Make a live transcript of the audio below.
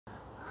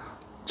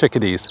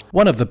chickadees.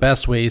 One of the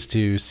best ways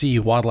to see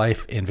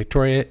wildlife in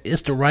Victoria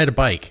is to ride a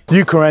bike.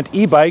 You can rent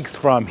e-bikes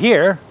from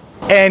here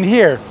and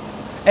here.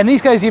 And these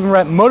guys even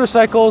rent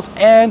motorcycles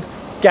and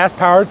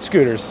gas-powered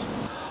scooters.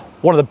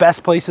 One of the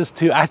best places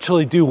to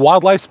actually do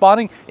wildlife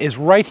spotting is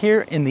right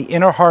here in the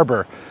inner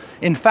harbor.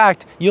 In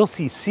fact, you'll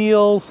see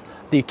seals,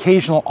 the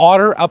occasional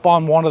otter up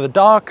on one of the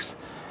docks,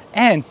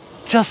 and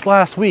just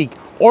last week,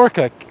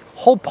 orca,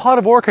 whole pod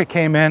of orca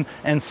came in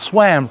and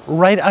swam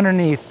right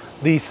underneath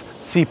these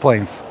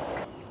seaplanes.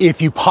 If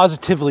you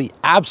positively,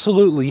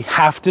 absolutely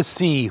have to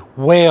see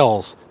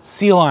whales,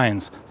 sea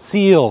lions,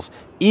 seals,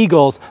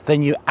 eagles,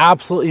 then you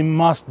absolutely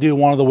must do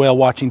one of the whale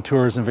watching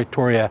tours in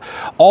Victoria.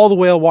 All the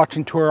whale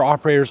watching tour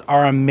operators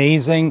are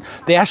amazing.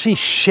 They actually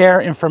share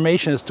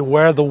information as to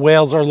where the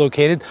whales are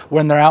located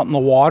when they're out in the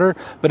water.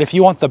 But if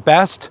you want the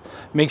best,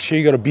 make sure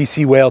you go to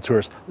BC Whale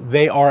Tours.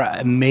 They are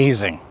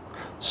amazing.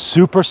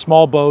 Super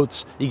small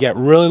boats, you get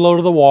really low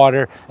to the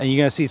water, and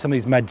you're gonna see some of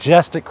these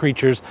majestic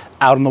creatures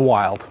out in the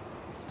wild.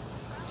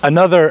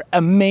 Another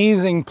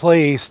amazing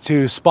place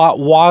to spot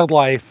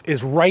wildlife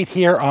is right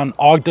here on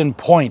Ogden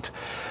Point.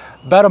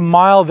 About a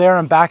mile there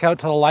and back out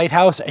to the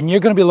lighthouse, and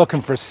you're gonna be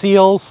looking for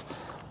seals,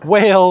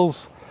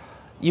 whales,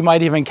 you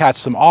might even catch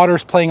some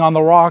otters playing on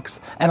the rocks.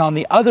 And on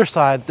the other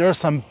side, there are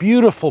some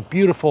beautiful,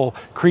 beautiful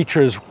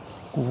creatures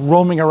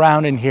roaming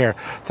around in here.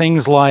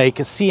 Things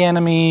like sea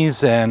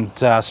anemones and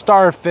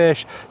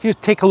starfish. You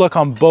take a look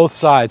on both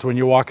sides when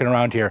you're walking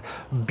around here.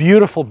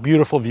 Beautiful,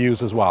 beautiful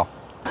views as well.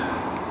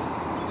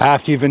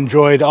 After you've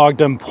enjoyed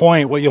Ogden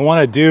Point, what you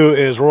want to do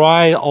is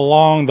ride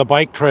along the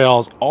bike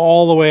trails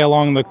all the way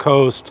along the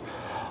coast,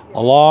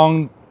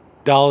 along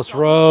Dallas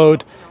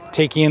Road,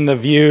 taking in the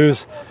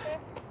views.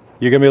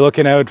 You're going to be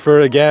looking out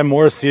for, again,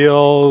 more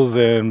seals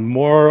and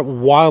more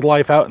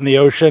wildlife out in the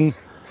ocean.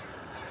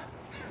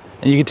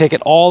 And you can take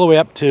it all the way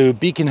up to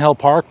Beacon Hill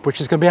Park,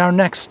 which is going to be our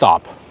next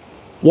stop.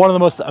 One of the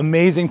most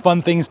amazing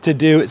fun things to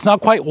do, it's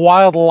not quite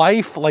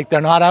wildlife, like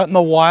they're not out in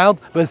the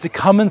wild, but it's to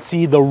come and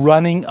see the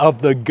running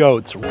of the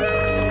goats.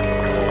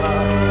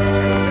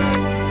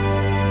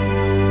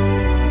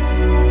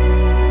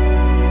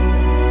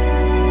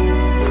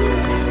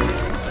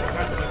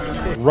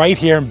 Right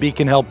here in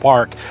Beacon Hill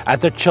Park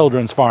at the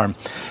children's farm.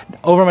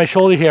 Over my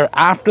shoulder here,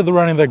 after the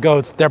running of the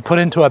goats, they're put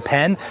into a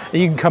pen.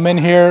 You can come in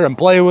here and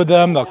play with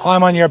them. They'll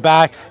climb on your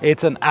back.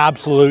 It's an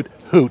absolute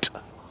hoot.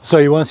 So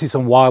you want to see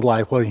some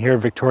wildlife while you're here in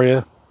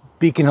Victoria?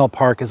 Beacon Hill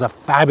Park is a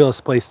fabulous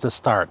place to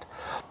start.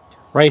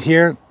 Right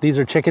here, these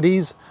are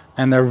chickadees,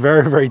 and they're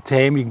very, very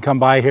tame. You can come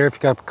by here. If you've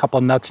got a couple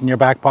of nuts in your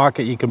back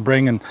pocket, you can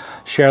bring and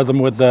share them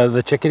with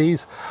the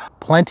chickadees.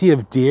 Plenty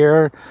of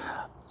deer,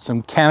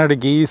 some Canada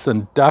geese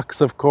and ducks,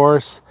 of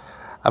course.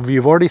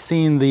 You've already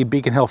seen the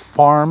Beacon Hill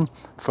farm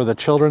for the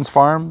children's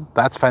farm.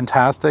 That's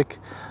fantastic.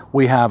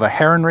 We have a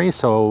heronry,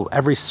 so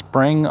every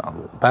spring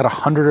about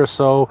 100 or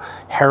so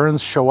herons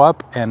show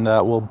up and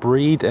will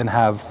breed and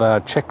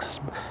have chicks,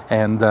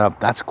 and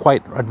that's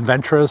quite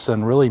adventurous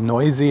and really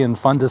noisy and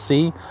fun to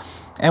see.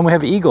 And we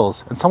have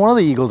eagles, and one of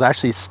the eagles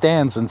actually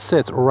stands and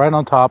sits right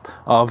on top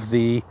of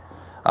the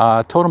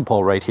totem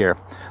pole right here.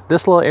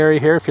 This little area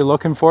here, if you're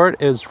looking for it,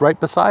 is right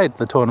beside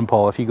the totem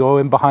pole. If you go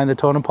in behind the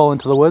totem pole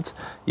into the woods,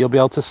 you'll be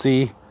able to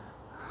see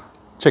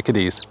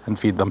chickadees and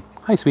feed them.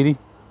 Hi, sweetie.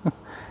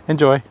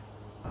 Enjoy.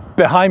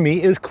 Behind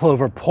me is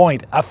Clover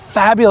Point, a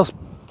fabulous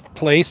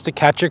place to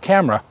catch your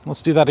camera.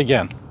 Let's do that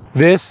again.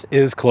 This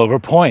is Clover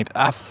Point,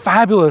 a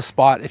fabulous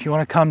spot if you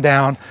want to come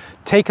down,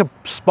 take a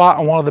spot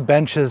on one of the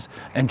benches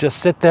and just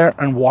sit there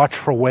and watch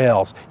for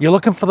whales. You're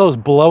looking for those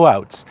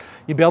blowouts.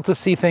 You'll be able to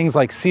see things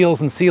like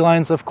seals and sea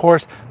lions, of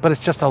course, but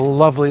it's just a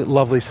lovely,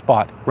 lovely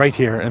spot right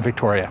here in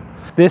Victoria.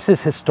 This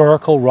is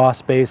historical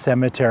Ross Bay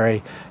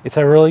Cemetery. It's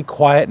a really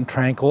quiet and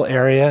tranquil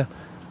area,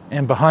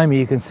 and behind me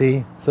you can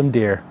see some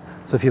deer.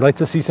 So if you'd like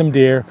to see some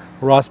deer,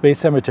 Ross Bay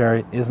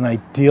Cemetery is an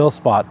ideal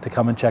spot to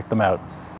come and check them out.